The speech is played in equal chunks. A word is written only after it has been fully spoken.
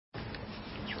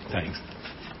Thanks.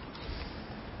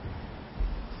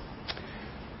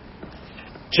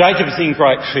 Jacob's in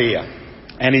great fear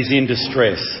and he's in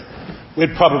distress.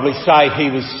 We'd probably say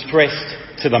he was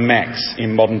stressed to the max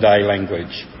in modern day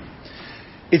language.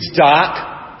 It's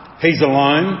dark, he's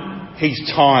alone, he's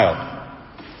tired.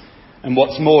 And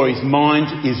what's more, his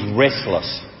mind is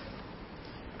restless.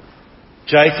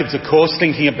 Jacob's, of course,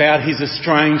 thinking about his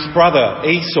estranged brother,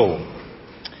 Esau,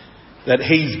 that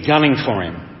he's gunning for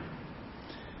him.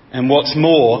 And what's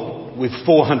more, with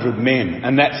 400 men,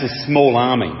 and that's a small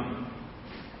army.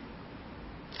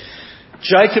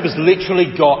 Jacob has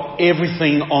literally got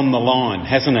everything on the line,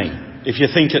 hasn't he? If you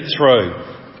think it through.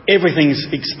 Everything's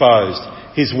exposed.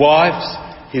 His wives,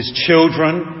 his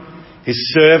children, his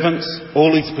servants,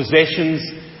 all his possessions,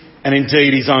 and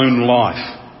indeed his own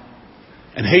life.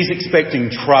 And he's expecting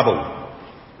trouble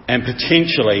and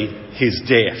potentially his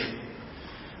death.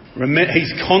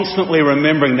 He's constantly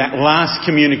remembering that last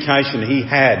communication he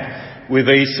had with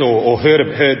Esau, or heard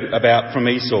about from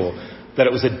Esau, that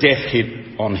it was a death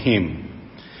hit on him.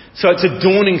 So it's a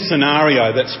daunting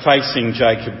scenario that's facing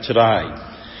Jacob today.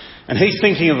 And he's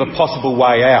thinking of a possible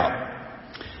way out.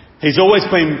 He's always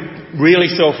been really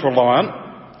self-reliant.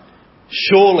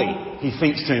 Surely, he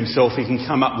thinks to himself, he can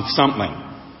come up with something.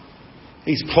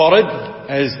 He's plotted,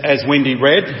 as Wendy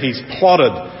read, he's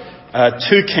plotted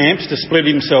 2 camps to split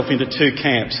himself into 2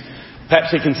 camps.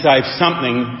 Perhaps he can save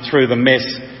something through the mess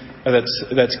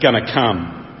that's going to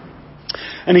come.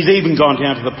 And he's even gone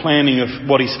down to the planning of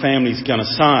what his family's going to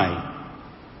say.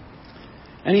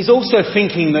 And he's also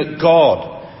thinking that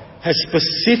God has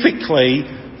specifically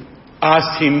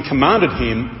commanded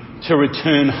him to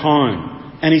return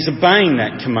home. And he's obeying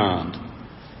that command.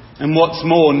 And what's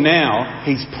more, now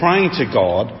he's praying to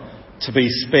God to be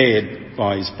spared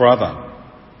by his brother.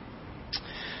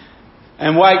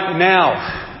 And wait,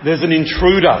 now there's an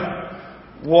intruder.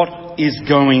 What is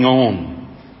going on?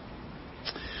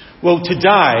 Well,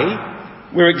 today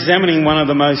we're examining one of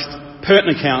the most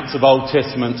pertinent accounts of Old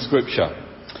Testament scripture.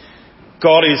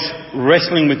 God is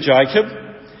wrestling with Jacob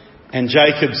and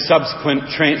Jacob's subsequent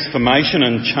transformation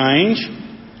and change,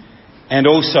 and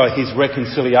also his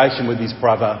reconciliation with his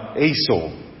brother Esau.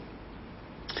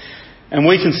 And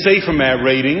we can see from our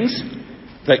readings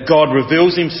that God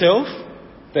reveals himself,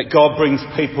 that God brings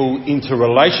people into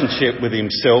relationship with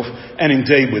himself and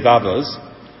indeed with others,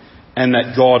 and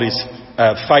that God is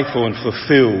faithful and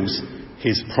fulfills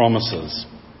his promises.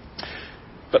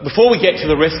 But before we get to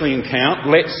the wrestling account,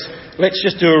 let's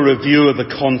just do a review of the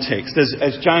context.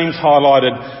 As James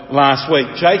highlighted last week,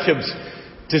 Jacob's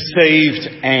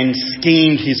deceived and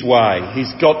schemed his way.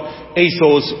 He's got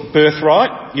Esau's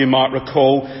birthright, you might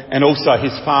recall, and also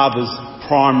his father's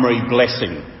primary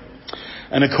blessing.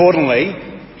 And accordingly,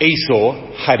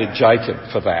 Esau hated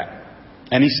Jacob for that,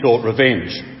 and he sought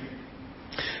revenge.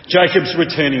 Jacob's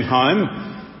returning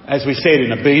home, as we said,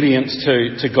 in obedience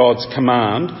to God's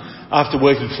command, after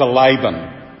working for Laban.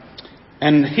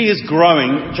 And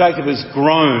Jacob has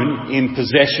grown in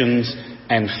possessions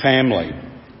and family.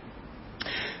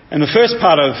 And the first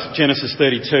part of Genesis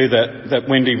 32 that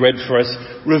Wendy read for us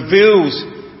reveals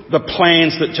the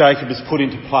plans that Jacob has put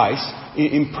into place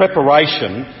in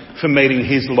preparation for meeting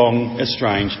his long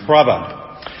estranged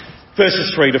brother.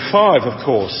 Verses 3 to 5, of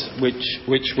course,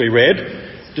 which we read,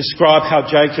 describe how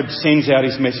Jacob sends out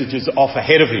his messengers off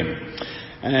ahead of him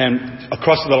and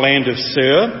across the land of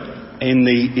Seir in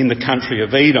the country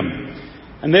of Edom.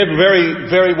 And they're very,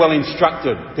 very well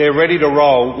instructed. They're ready to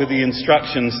roll with the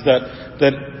instructions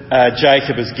that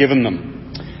Jacob has given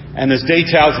them. And there's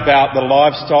details about the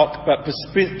livestock, but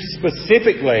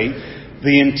specifically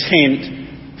the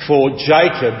intent for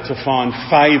Jacob to find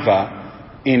favour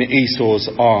in Esau's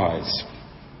eyes.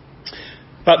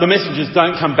 But the messengers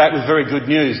don't come back with very good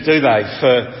news, do they,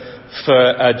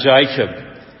 for Jacob?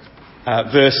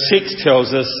 Verse 6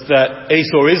 tells us that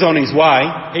Esau is on his way,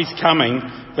 he's coming,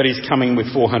 but he's coming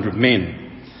with 400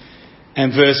 men.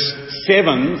 And verse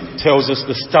 7 tells us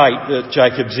the state that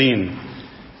Jacob's in.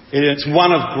 It's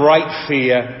one of great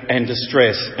fear and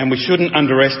distress, and we shouldn't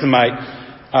underestimate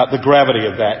the gravity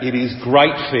of that. It is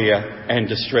great fear and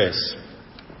distress.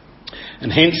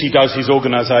 And hence he does his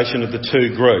organisation of the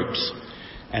 2 groups.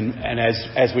 And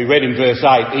as we read in verse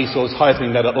 8, Esau's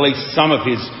hoping that at least some of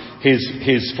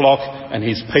his flock and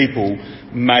his people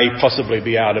may possibly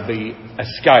be able to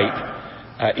escape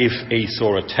if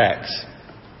Esau attacks.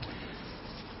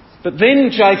 But then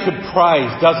Jacob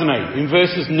prays, doesn't he? In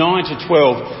verses 9 to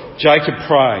 12, Jacob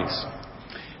prays.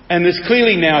 And there's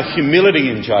clearly now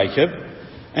humility in Jacob,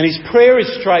 and his prayer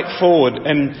is straightforward,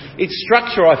 and its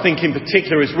structure, I think, in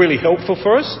particular, is really helpful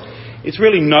for us. It's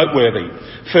really noteworthy.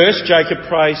 First, Jacob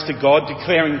prays to God,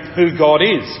 declaring who God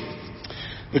is.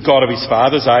 The God of his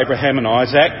fathers, Abraham and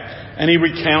Isaac, and he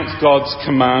recounts God's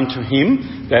command to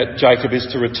him that Jacob is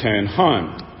to return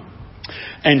home.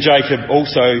 And Jacob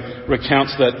also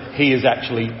recounts that he is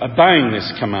actually obeying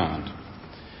this command.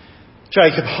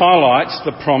 Jacob highlights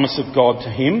the promise of God to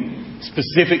him,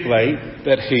 specifically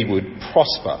that he would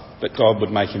prosper, that God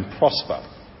would make him prosper.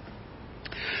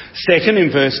 Second,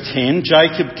 in verse 10,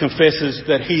 Jacob confesses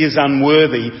that he is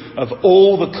unworthy of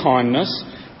all the kindness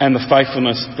and the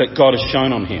faithfulness that God has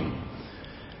shown on him.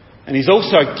 And he's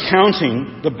also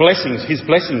counting the blessings, his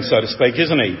blessings, so to speak,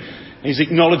 isn't he? He's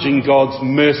acknowledging God's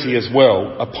mercy as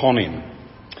well upon him.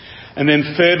 And then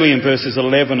thirdly, in verses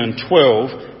 11 and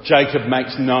 12, Jacob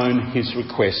makes known his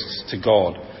requests to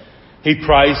God. He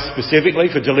prays specifically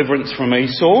for deliverance from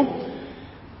Esau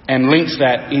and links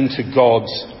that into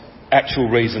God's actual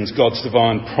reasons, God's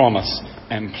divine promise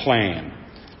and plan.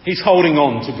 He's holding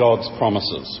on to God's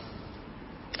promises.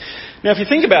 Now, if you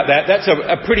think about that, that's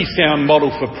a pretty sound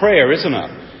model for prayer, isn't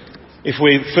it? If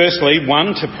we, firstly,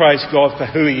 one, to praise God for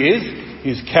who he is,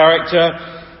 his character,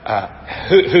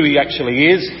 who he actually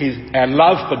is, our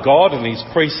love for God and his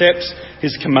precepts,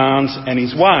 his commands and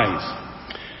his ways.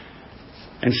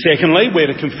 And secondly, we're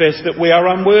to confess that we are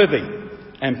unworthy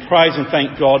and praise and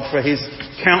thank God for his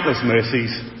countless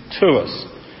mercies to us,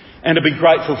 and to be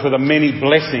grateful for the many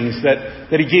blessings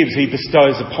that he gives, he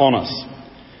bestows upon us.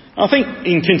 I think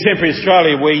in contemporary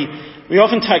Australia we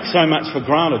often take so much for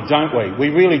granted, don't we?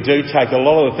 We really do take a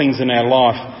lot of the things in our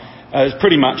life as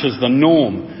pretty much as the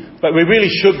norm, but we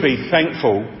really should be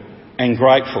thankful and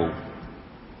grateful.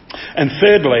 And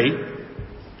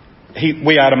thirdly,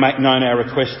 we are to make known our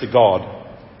request to God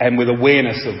and with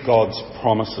awareness of God's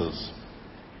promises.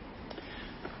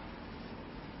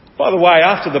 By the way,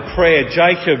 after the prayer,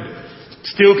 Jacob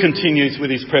still continues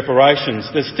with his preparations.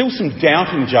 There's still some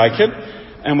doubt in Jacob,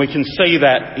 and we can see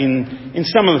that in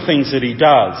some of the things that he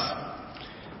does.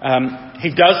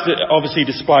 He does obviously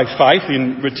display faith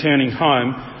in returning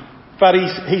home, but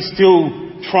he's still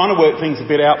trying to work things a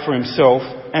bit out for himself,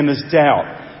 and there's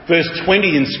doubt. Verse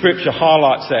 20 in Scripture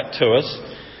highlights that to us,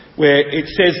 where it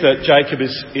says that Jacob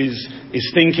is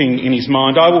thinking in his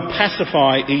mind, I will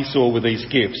pacify Esau with these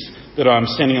gifts that I'm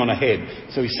sending on ahead.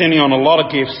 So he's sending on a lot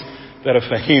of gifts that are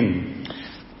for him.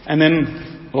 And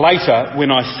then later,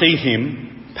 when I see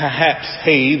him, perhaps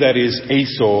he, that is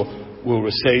Esau, will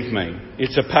receive me.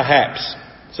 It's a perhaps.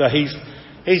 So he's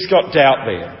got doubt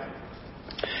there.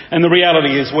 And the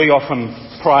reality is we often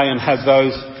pray and have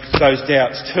those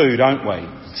doubts too, don't we?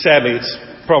 Sadly, it's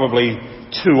probably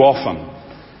too often.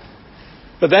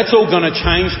 But that's all going to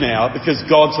change now because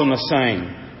God's on the scene.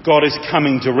 God is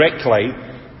coming directly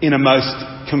in a most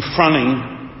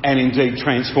confronting and indeed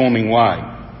transforming way.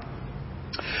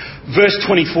 Verse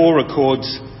 24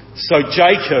 records, so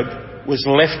Jacob was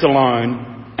left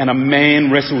alone and a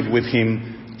man wrestled with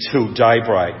him till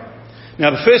daybreak. Now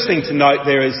the first thing to note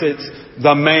there is it's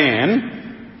the man,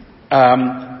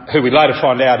 who we later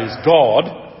find out is God,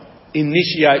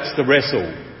 initiates the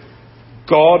wrestle.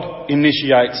 God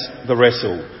initiates the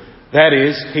wrestle. That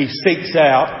is, he seeks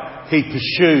out, he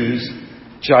pursues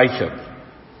Jacob.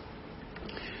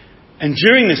 And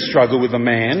during this struggle with the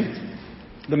man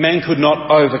could not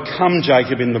overcome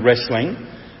Jacob in the wrestling.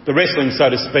 The wrestling, so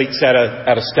to speak, is at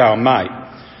a stalemate.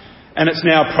 And it's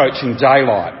now approaching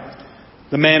daylight.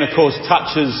 The man, of course,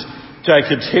 touches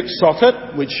Jacob's hip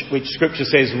socket, which Scripture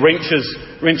says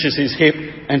wrenches his hip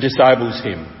and disables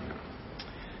him.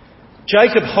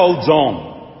 Jacob holds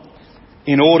on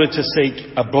in order to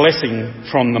seek a blessing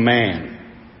from the man.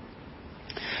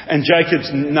 And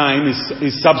Jacob's name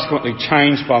is subsequently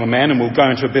changed by the man, and we'll go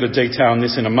into a bit of detail on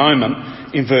this in a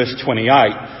moment, in verse 28.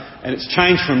 And it's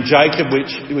changed from Jacob,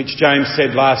 which James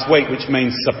said last week, which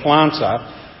means supplanter,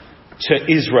 to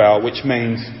Israel, which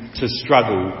means to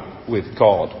struggle with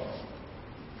God.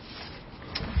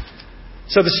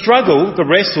 So the struggle, the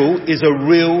wrestle, is a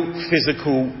real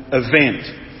physical event.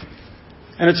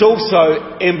 And it's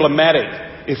also emblematic,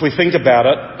 if we think about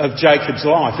it, of Jacob's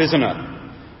life, isn't it?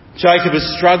 Jacob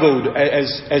has struggled,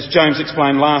 as James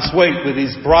explained last week, with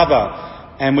his brother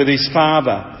and with his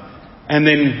father. And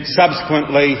then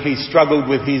subsequently he struggled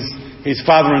with his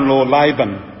father-in-law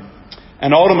Laban.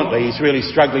 And ultimately he's really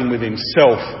struggling with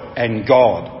himself and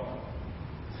God.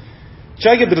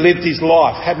 Jacob had lived his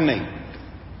life, hadn't he?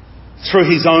 Through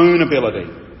his own ability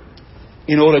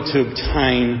in order to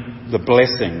obtain the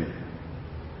blessing.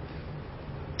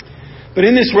 But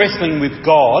in this wrestling with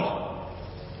God,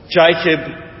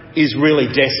 Jacob is really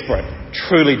desperate,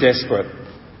 truly desperate.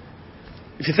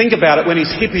 If you think about it, when his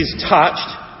hip is touched,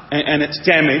 and it's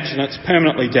damaged, and it's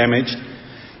permanently damaged,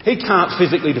 he can't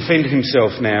physically defend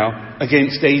himself now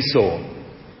against Esau.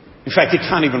 In fact, he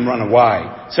can't even run away.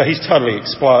 So he's totally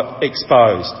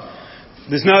exposed.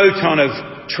 There's no kind of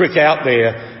trick out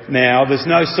there now. There's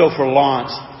no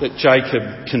self-reliance that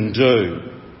Jacob can do.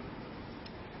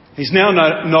 He's now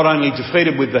not only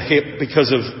defeated with the hip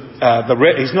because of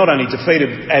he's not only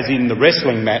defeated as in the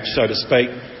wrestling match, so to speak,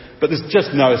 but there's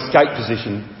just no escape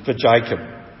position for Jacob.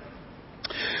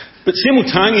 But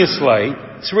simultaneously,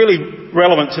 it's really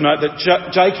relevant to note that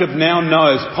Jacob now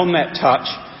knows upon that touch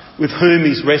with whom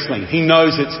he's wrestling. He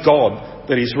knows it's God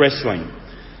that he's wrestling,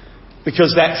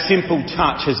 because that simple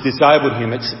touch has disabled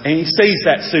him, and he sees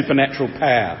that supernatural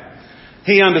power.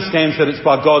 He understands that it's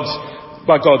by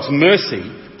God's mercy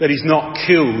that he's not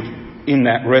killed in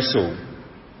that wrestle.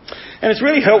 And it's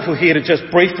really helpful here to just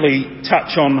briefly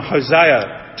touch on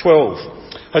Hosea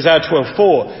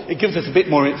 12:4. It gives us a bit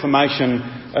more information,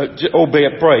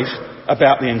 albeit brief,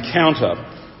 about the encounter.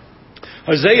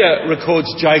 Hosea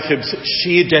records Jacob's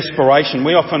sheer desperation.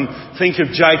 We often think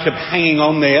of Jacob hanging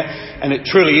on there, and it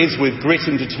truly is with grit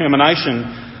and determination.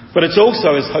 But it's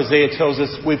also, as Hosea tells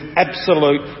us, with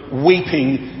absolute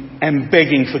weeping and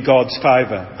begging for God's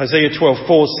favour. Hosea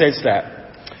 12:4 says that.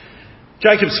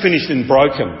 Jacob's finished and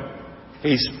broken.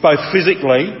 He's both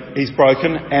physically, he's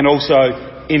broken, and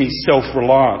also in his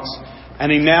self-reliance.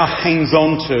 And he now hangs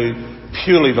on to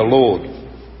purely the Lord.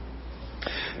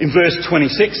 In verse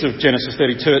 26 of Genesis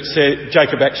 32,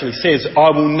 Jacob actually says,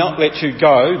 "I will not let you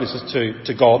go," this is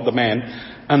to God, the man,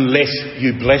 "unless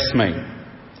you bless me."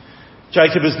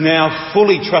 Jacob is now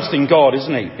fully trusting God,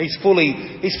 isn't he? He's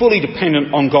fully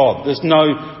dependent on God. There's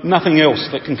nothing else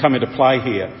that can come into play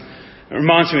here. It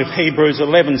reminds me of Hebrews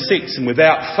 11:6, and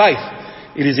without faith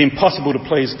it is impossible to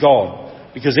please God,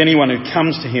 because anyone who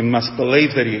comes to him must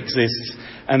believe that he exists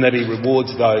and that he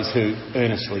rewards those who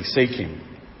earnestly seek him.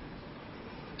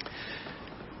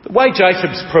 The way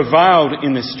Jacob's prevailed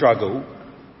in this struggle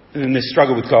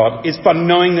with God, is by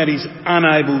knowing that he's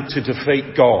unable to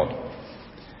defeat God.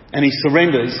 And he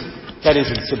surrenders, that is,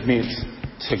 he submits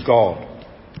to God.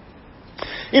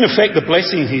 In effect, the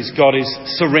blessing he's got is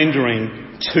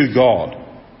surrendering to God.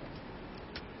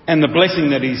 And the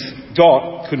blessing that he's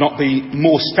got could not be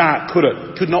more stark, could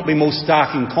it? Could not be more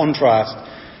stark in contrast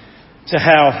to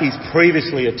how he's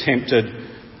previously attempted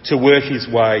to work his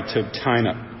way to obtain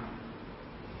it.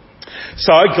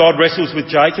 So God wrestles with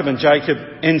Jacob, and Jacob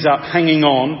ends up hanging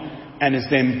on and is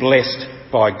then blessed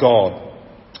by God.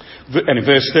 And in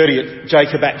verse 30,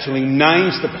 Jacob actually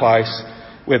names the place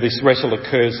where this wrestle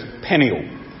occurs Peniel,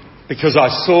 because I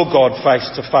saw God face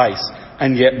to face,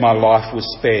 and yet my life was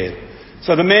spared.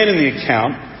 So the man in the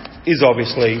account is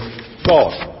obviously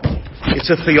God. It's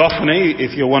a theophany,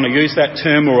 if you want to use that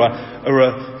term, or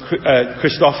a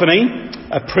Christophany,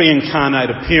 a pre-incarnate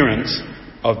appearance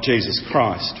of Jesus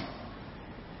Christ.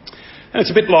 And it's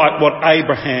a bit like what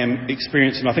Abraham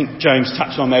experienced, and I think James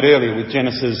touched on that earlier with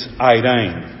Genesis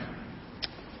 18.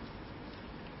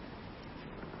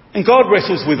 And God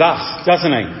wrestles with us,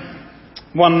 doesn't he?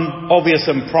 One obvious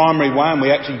and primary way, and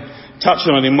we actually touched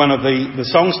on it in one of the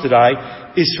songs today,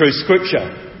 is through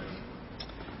Scripture.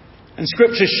 And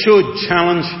Scripture should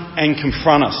challenge and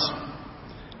confront us,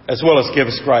 as well as give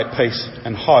us great peace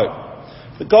and hope.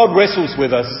 But God wrestles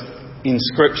with us in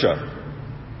Scripture,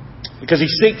 because he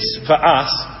seeks for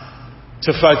us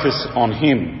to focus on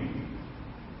him.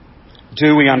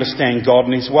 Do we understand God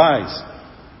and his ways?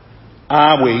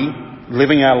 Are we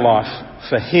living our life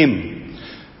for him?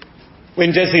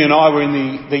 When Desi and I were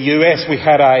in the US, we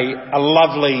had a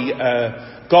lovely,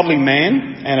 godly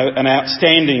man and an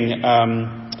outstanding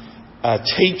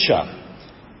teacher.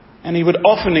 And he would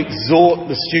often exhort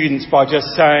the students by just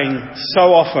saying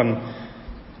so often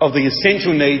of the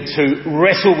essential need to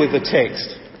wrestle with the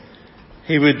text.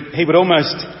 He would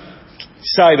almost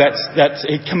say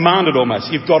he commanded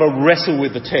almost, you've got to wrestle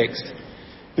with the text,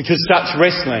 because such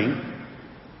wrestling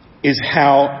is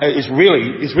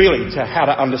really to how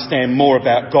to understand more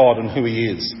about God and who he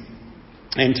is.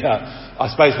 And I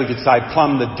suppose we could say try to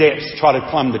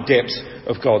plumb the depths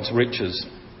of God's riches.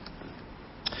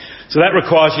 So that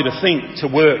requires you to think, to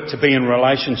work, to be in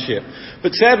relationship.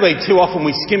 But sadly, too often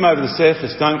we skim over the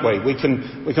surface, don't we? We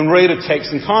can read a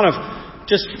text and kind of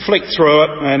just flick through it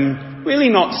and really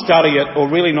not study it, or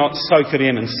really not soak it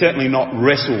in, and certainly not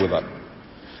wrestle with it.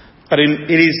 But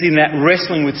it is in that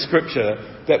wrestling with Scripture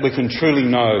that we can truly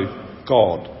know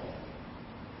God.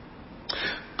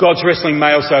 God's wrestling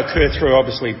may also occur through,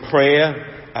 obviously, prayer,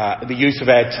 the use of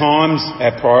our times,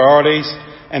 our priorities,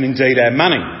 and indeed our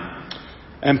money.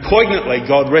 And poignantly,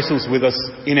 God wrestles with us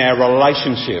in our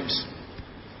relationships.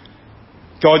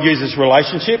 God uses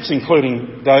relationships,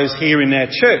 including those here in our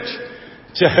church,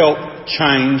 to help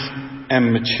change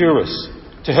and mature us,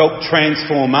 to help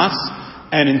transform us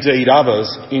and indeed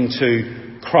others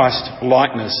into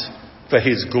Christ-likeness for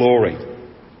his glory.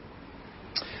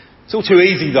 It's all too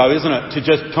easy though, isn't it, to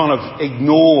just kind of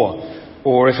ignore,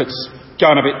 or if it's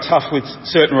going a bit tough with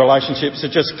certain relationships, to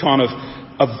just kind of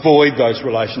avoid those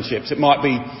relationships. It might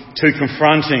be too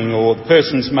confronting, or the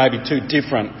person's maybe too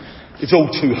different. It's all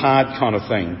too hard kind of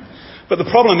thing. But the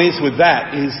problem is with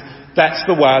that is that's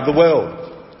the way of the world.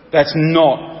 That's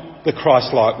not the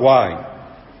Christ-like way.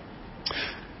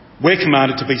 We're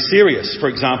commanded to be serious, for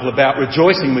example, about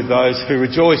rejoicing with those who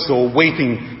rejoice, or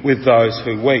weeping with those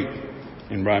who weep,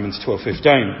 in Romans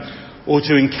 12:15, or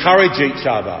to encourage each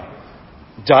other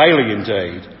daily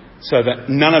indeed, so that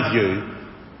none of you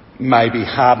may be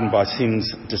hardened by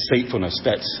sin's deceitfulness.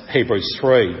 That's Hebrews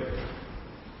 3.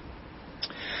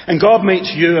 And God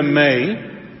meets you and me,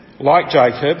 like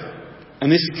Jacob,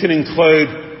 and this can include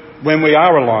when we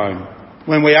are alone,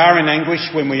 when we are in anguish,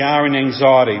 when we are in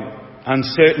anxiety,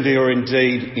 uncertainty, or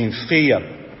indeed in fear.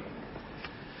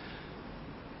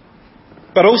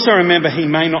 But also remember, he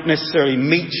may not necessarily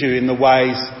meet you in the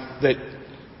ways that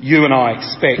you and I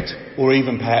expect, or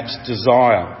even perhaps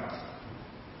desire.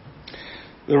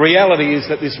 The reality is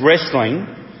that this wrestling,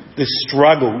 this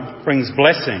struggle, brings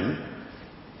blessing.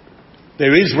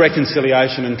 There is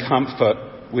reconciliation and comfort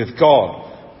with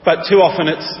God, but too often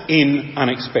it's in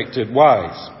unexpected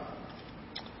ways.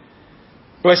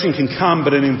 Blessing can come,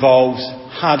 but it involves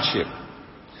hardship.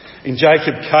 In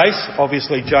Jacob's case,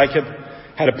 obviously Jacob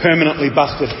had a permanently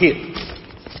busted hip,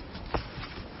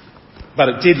 but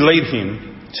it did lead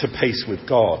him to peace with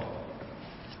God.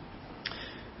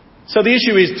 So the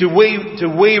issue is, do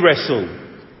we wrestle?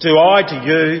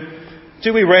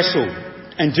 Do we wrestle?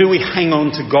 And do we hang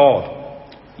on to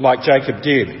God like Jacob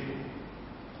did?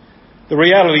 The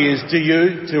reality is,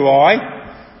 do I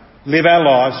live our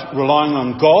lives relying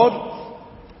on God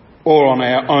or on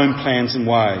our own plans and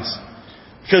ways?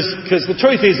 Because the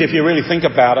truth is, if you really think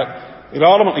about it, it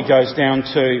ultimately goes down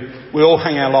to we all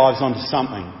hang our lives onto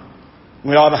something.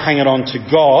 We either hang it on to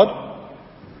God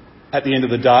at the end of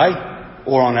the day,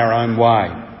 or on our own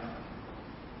way.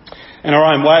 And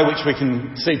our own way, which we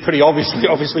can see pretty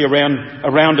obviously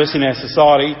around us in our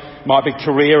society, might be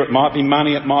career, it might be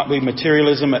money, it might be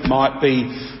materialism, it might be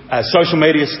social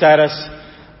media status,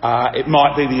 it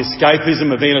might be the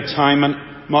escapism of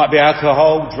entertainment, it might be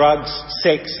alcohol, drugs,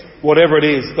 sex, whatever it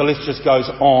is, the list just goes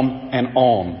on and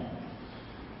on.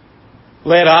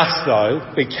 Let us,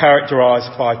 though, be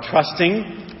characterised by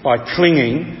trusting, by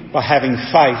clinging, by having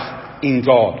faith in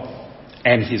God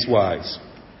and his ways.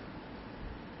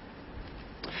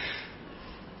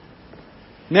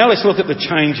 Now let's look at the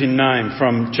change in name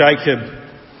from Jacob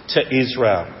to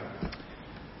Israel.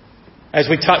 As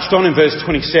we touched on in verse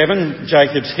 27,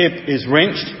 Jacob's hip is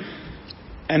wrenched,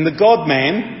 and the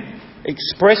God-man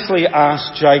expressly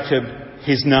asked Jacob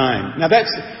his name. Now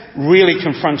that's really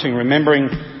confronting, remembering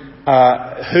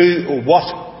who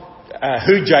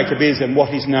Jacob is and what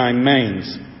his name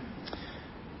means.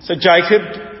 So Jacob,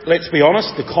 let's be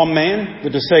honest, the con man, the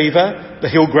deceiver, the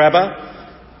hill grabber,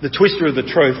 the twister of the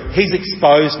truth, he's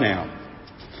exposed now.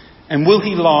 And will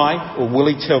he lie or will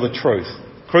he tell the truth?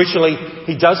 Crucially,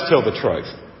 he does tell the truth.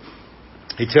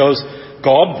 He tells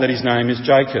God that his name is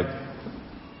Jacob.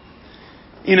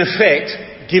 In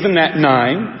effect, given that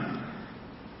name,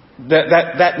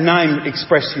 that name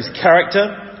expressed his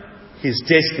character, his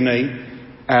destiny,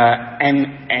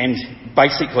 and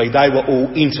basically they were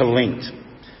all interlinked.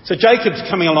 So Jacob's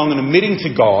coming along and admitting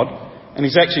to God, and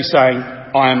he's actually saying,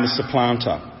 I am the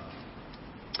supplanter.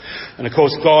 And of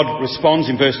course God responds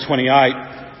in verse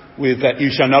 28 with that, you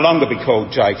shall no longer be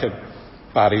called Jacob,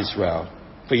 but Israel.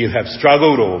 For you have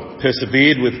struggled or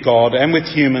persevered with God and with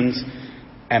humans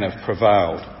and have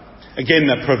prevailed. Again,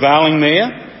 the prevailing there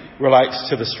relates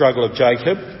to the struggle of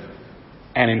Jacob,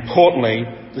 and importantly,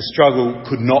 the struggle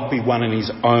could not be won in his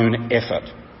own effort.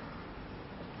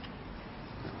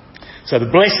 So the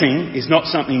blessing is not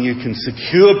something you can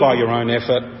secure by your own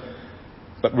effort,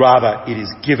 but rather it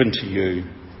is given to you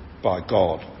by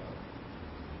God.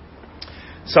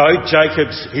 So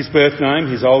Jacob's his birth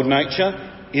name, his old nature.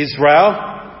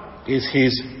 Israel is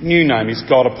his new name, his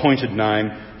God-appointed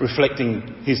name,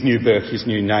 reflecting his new birth, his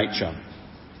new nature.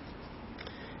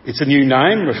 It's a new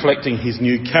name reflecting his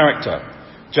new character.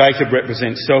 Jacob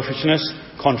represents selfishness,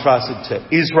 contrasted to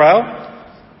Israel,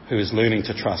 who is learning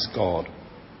to trust God.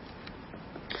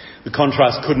 The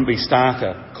contrast couldn't be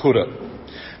starker, could it?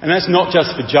 And that's not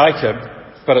just for Jacob,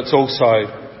 but it's also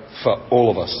for all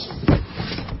of us.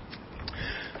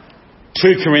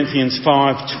 2 Corinthians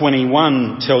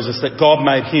 5:21 tells us that God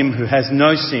made him who has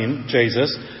no sin,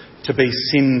 Jesus, to be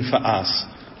sin for us,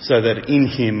 so that in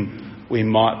him we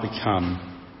might become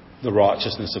the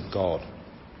righteousness of God.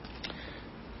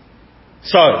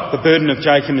 So, the burden of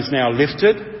Jacob is now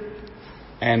lifted,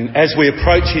 and as we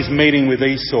approach his meeting with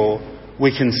Esau,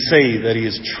 we can see that he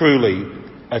is truly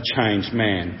a changed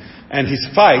man. And his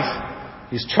faith,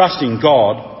 his trust in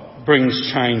God,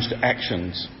 brings changed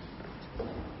actions.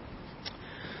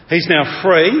 He's now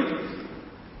free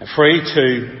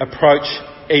to approach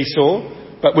Esau,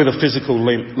 but with a physical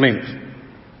limp.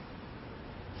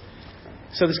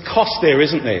 So there's cost there,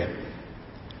 isn't there?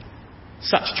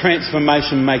 Such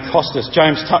transformation may cost us.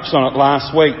 James touched on it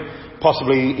last week.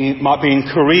 Possibly it might be in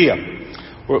career,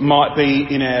 or it might be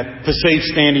in our perceived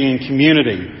standing in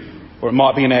community, or it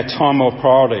might be in our time or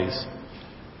priorities.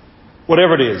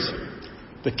 Whatever it is,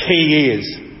 the key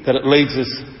is that it leads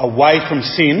us away from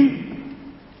sin,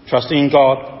 trusting in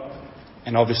God,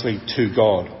 and obviously to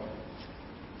God.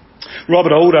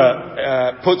 Robert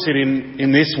Alder puts it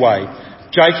in this way.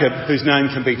 Jacob, whose name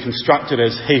can be constructed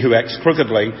as he who acts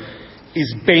crookedly,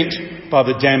 is bent by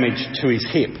the damage to his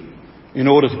hip in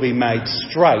order to be made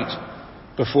straight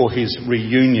before his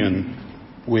reunion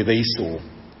with Esau.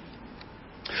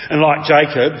 And like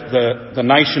Jacob, the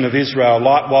nation of Israel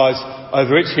likewise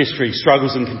over its history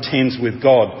struggles and contends with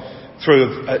God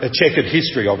through a checkered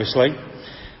history, obviously.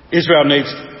 Israel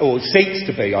seeks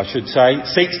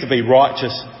to be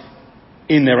righteous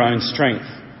in their own strength,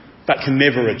 but can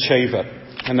never achieve it,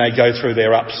 and they go through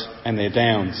their ups and their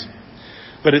downs.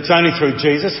 But it's only through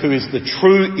Jesus, who is the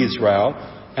true Israel,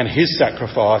 and his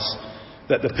sacrifice,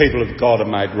 that the people of God are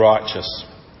made righteous,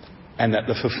 and that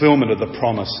the fulfilment of the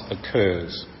promise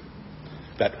occurs,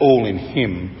 that all in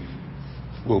him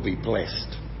will be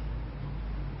blessed.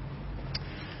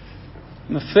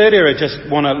 And the third area I just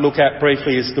want to look at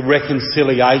briefly is the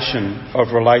reconciliation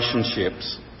of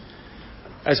relationships.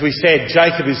 As we said,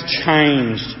 Jacob is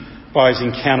changed by his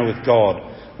encounter with God.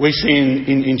 We see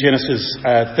in Genesis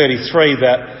 33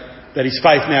 that his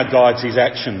faith now guides his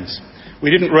actions. We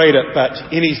didn't read it,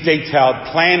 but in his detailed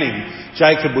planning,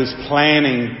 Jacob was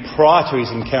planning prior to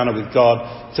his encounter with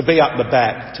God to be up the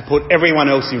back, to put everyone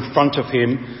else in front of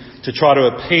him, to try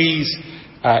to appease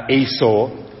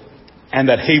Esau, and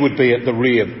that he would be at the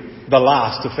rear, the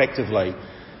last, effectively.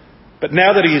 But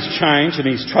now that he is changed and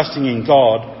he's trusting in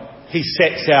God, he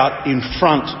sets out in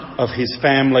front of his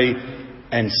family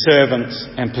and servants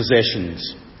and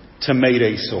possessions to meet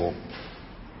Esau.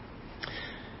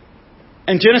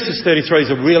 And Genesis 33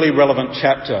 is a really relevant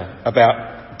chapter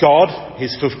about God,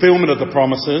 his fulfilment of the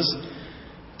promises,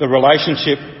 the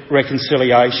relationship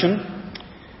reconciliation,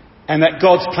 and that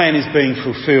God's plan is being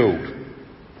fulfilled.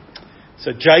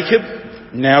 So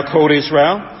Jacob, now called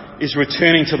Israel, is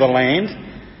returning to the land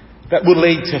that will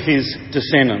lead to his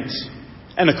descendants.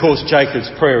 And of course, Jacob's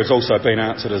prayer has also been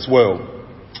answered as well.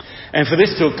 And for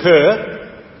this to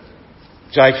occur,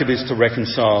 Jacob is to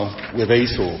reconcile with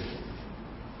Esau.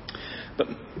 But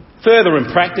further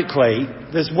and practically,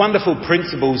 there's wonderful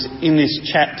principles in this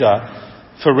chapter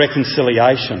for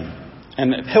reconciliation.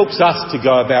 And it helps us to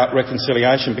go about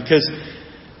reconciliation, because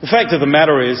the fact of the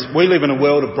matter is we live in a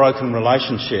world of broken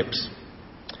relationships.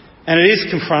 And it is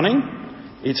confronting,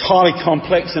 it's highly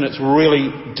complex, and it's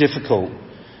really difficult.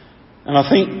 And I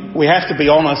think we have to be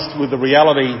honest with the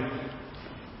reality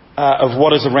of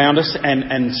what is around us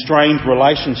and strained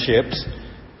relationships,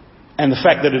 and the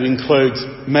fact that it includes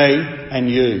me and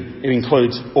you. It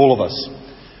includes all of us.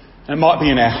 And it might be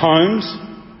in our homes,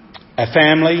 our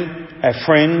family, our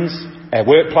friends, our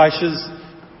workplaces,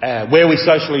 where we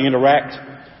socially interact,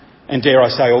 and dare I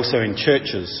say also in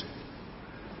churches.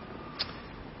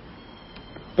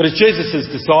 But as Jesus'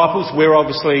 disciples, we're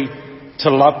obviously to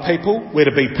love people, we're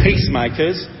to be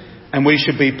peacemakers, and we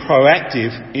should be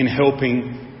proactive in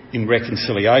helping in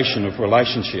reconciliation of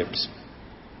relationships.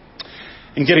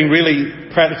 And getting really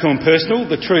practical and personal,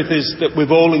 the truth is that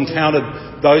we've all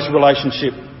encountered those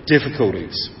relationship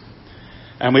difficulties.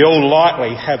 And we all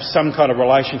likely have some kind of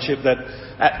relationship that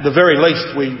at the very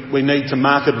least we need to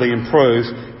markedly improve,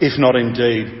 if not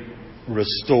indeed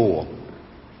restore.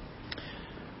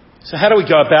 So how do we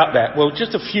go about that? Well,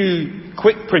 just a few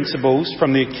quick principles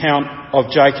from the account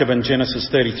of Jacob in Genesis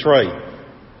 33.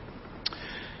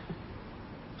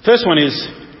 First one is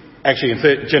actually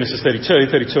in Genesis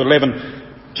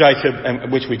 32:11,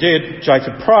 Jacob, which we did,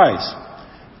 Jacob prays.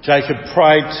 Jacob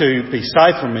prayed to be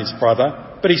saved from his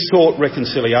brother, but he sought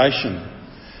reconciliation.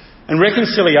 And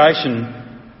reconciliation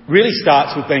really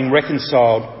starts with being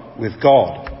reconciled with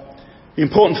God. The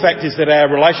important fact is that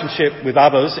our relationship with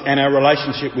others and our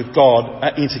relationship with God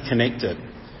are interconnected.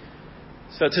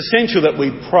 So it's essential that we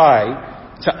pray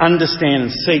to understand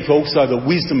and seek also the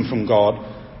wisdom from God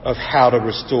of how to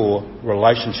restore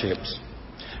relationships.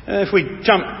 And if we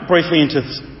jump briefly into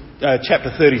chapter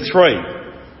 33,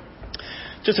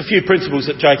 just a few principles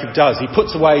that Jacob does. He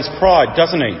puts away his pride,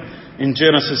 doesn't he? In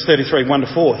Genesis 33,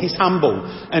 1-4. He's humble,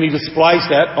 and he displays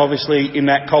that, obviously, in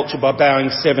that culture by bowing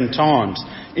 7 times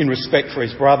in respect for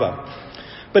his brother.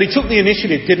 But he took the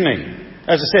initiative, didn't he?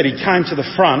 As I said, he came to the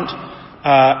front,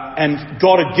 and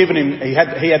God had given him, he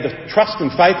had the trust and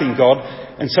faith in God,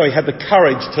 and so he had the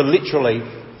courage to literally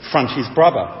front his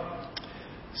brother.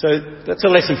 So that's a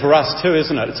lesson for us too,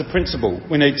 isn't it? It's a principle.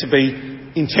 We need to be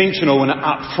intentional and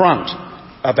upfront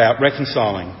about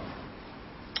reconciling.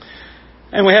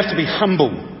 And we have to be humble,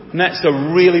 and that's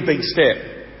a really big step.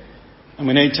 And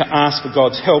we need to ask for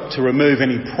God's help to remove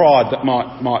any pride that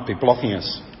might be blocking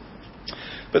us.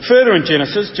 But further in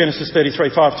Genesis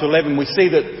 33, 5-11, we see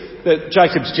that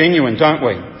Jacob's genuine, don't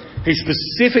we? He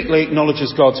specifically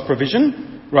acknowledges God's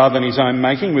provision rather than his own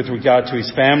making with regard to his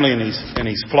family and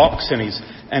his flocks and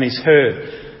his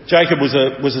herd. Jacob was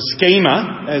a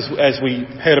schemer, as we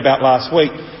heard about last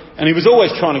week, and he was always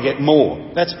trying to get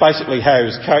more. That's basically how he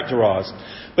was characterised.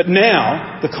 But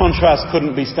now, the contrast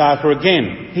couldn't be starker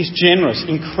again. He's generous,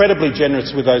 incredibly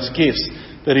generous with those gifts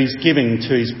that he's giving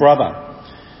to his brother.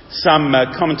 Some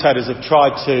commentators have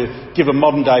tried to give a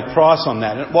modern day price on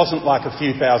that, and it wasn't like a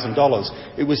few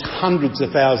 $1,000s. It was hundreds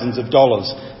of thousands of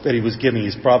dollars that he was giving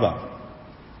his brother.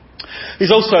 He's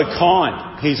also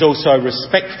kind. He's also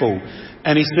respectful,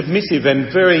 and he's submissive and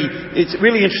it's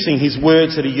really interesting his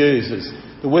words that he uses.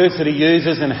 The words that he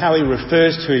uses and how he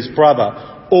refers to his brother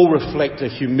all reflect a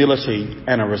humility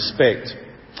and a respect.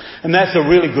 And that's a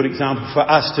really good example for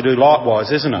us to do likewise,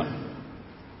 isn't it?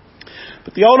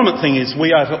 But the ultimate thing is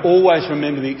we are to always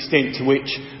remember the extent to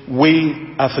which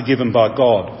we are forgiven by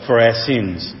God for our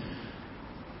sins.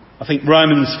 I think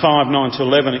Romans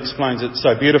 5:9-11 explains it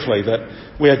so beautifully,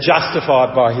 that we are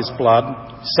justified by his blood,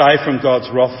 saved from God's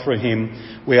wrath through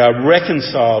him. We are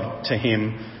reconciled to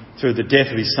him through the death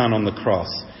of his Son on the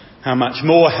cross. How much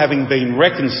more, having been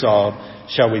reconciled,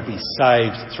 shall we be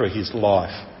saved through his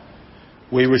life?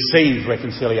 We receive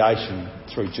reconciliation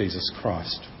through Jesus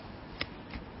Christ.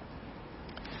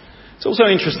 It's also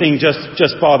interesting,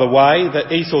 just by the way,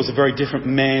 that Esau's a very different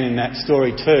man in that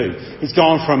story too. He's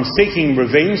gone from seeking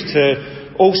revenge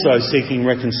to also seeking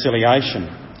reconciliation.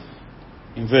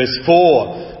 In verse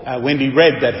 4, Wendy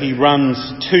read that he runs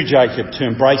to Jacob to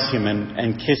embrace him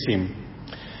and kiss him.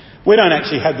 We don't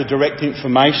actually have the direct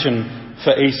information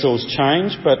for Esau's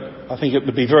change, but I think it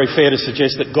would be very fair to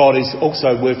suggest that God is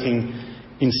also working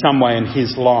in some way in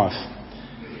his life.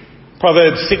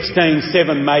 Proverbs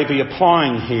 16:7 may be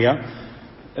applying here.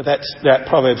 That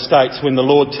proverb states, when the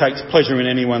Lord takes pleasure in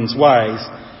anyone's ways,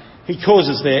 he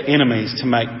causes their enemies to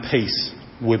make peace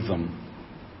with them.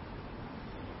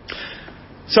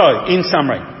 So, in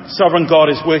summary, sovereign God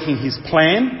is working his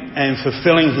plan and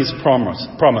fulfilling his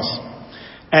promise.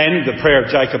 And the prayer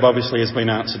of Jacob obviously has been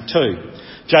answered too.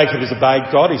 Jacob has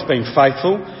obeyed God, he's been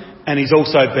faithful, and he's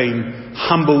also been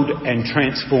humbled and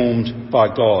transformed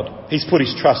by God. He's put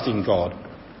his trust in God.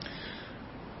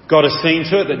 God has seen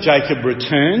to it that Jacob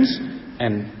returns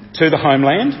to the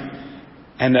homeland,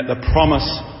 and that the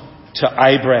promise to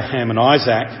Abraham and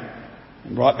Isaac,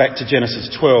 and right back to Genesis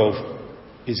 12,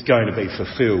 is going to be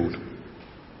fulfilled.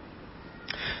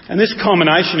 And this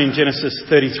culmination in Genesis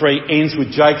 33 ends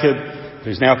with Jacob,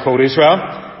 who's now called Israel,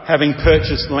 having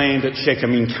purchased land at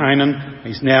Shechem in Canaan.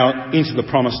 He's now into the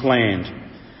promised land.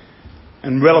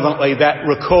 And relevantly, that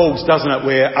recalls, doesn't it,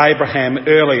 where Abraham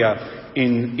earlier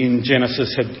in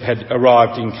Genesis had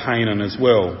arrived in Canaan as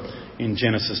well, in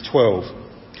Genesis 12.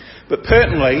 But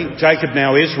pertinently, Jacob,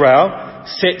 now Israel,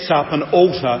 sets up an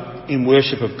altar in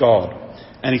worship of God.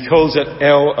 And he calls it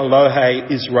El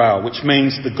Elohe Israel, which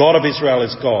means the God of Israel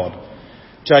is God.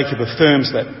 Jacob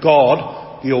affirms that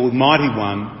God, the Almighty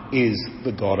One, is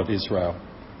the God of Israel.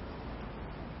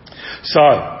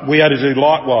 So, we are to do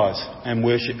likewise and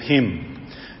worship him.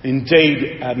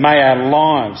 Indeed, may our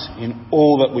lives in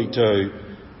all that we do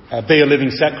be a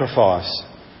living sacrifice,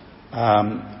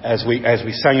 as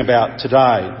we sang about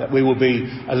today, that we will be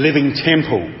a living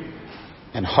temple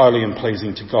and holy and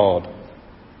pleasing to God.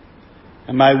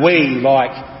 And may we,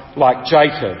 like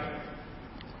Jacob,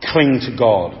 cling to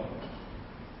God,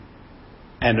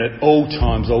 and at all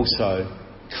times also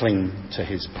cling to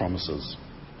his promises.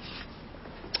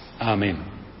 Amen.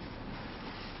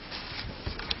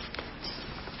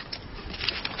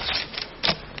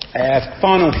 Our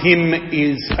final hymn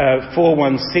is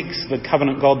 416, The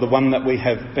Covenant God, the one that we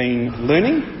have been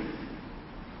learning.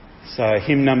 So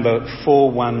hymn number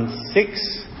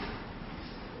 416.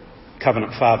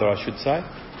 covenant father, I should say.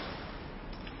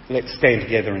 Let's stand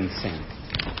together and sing.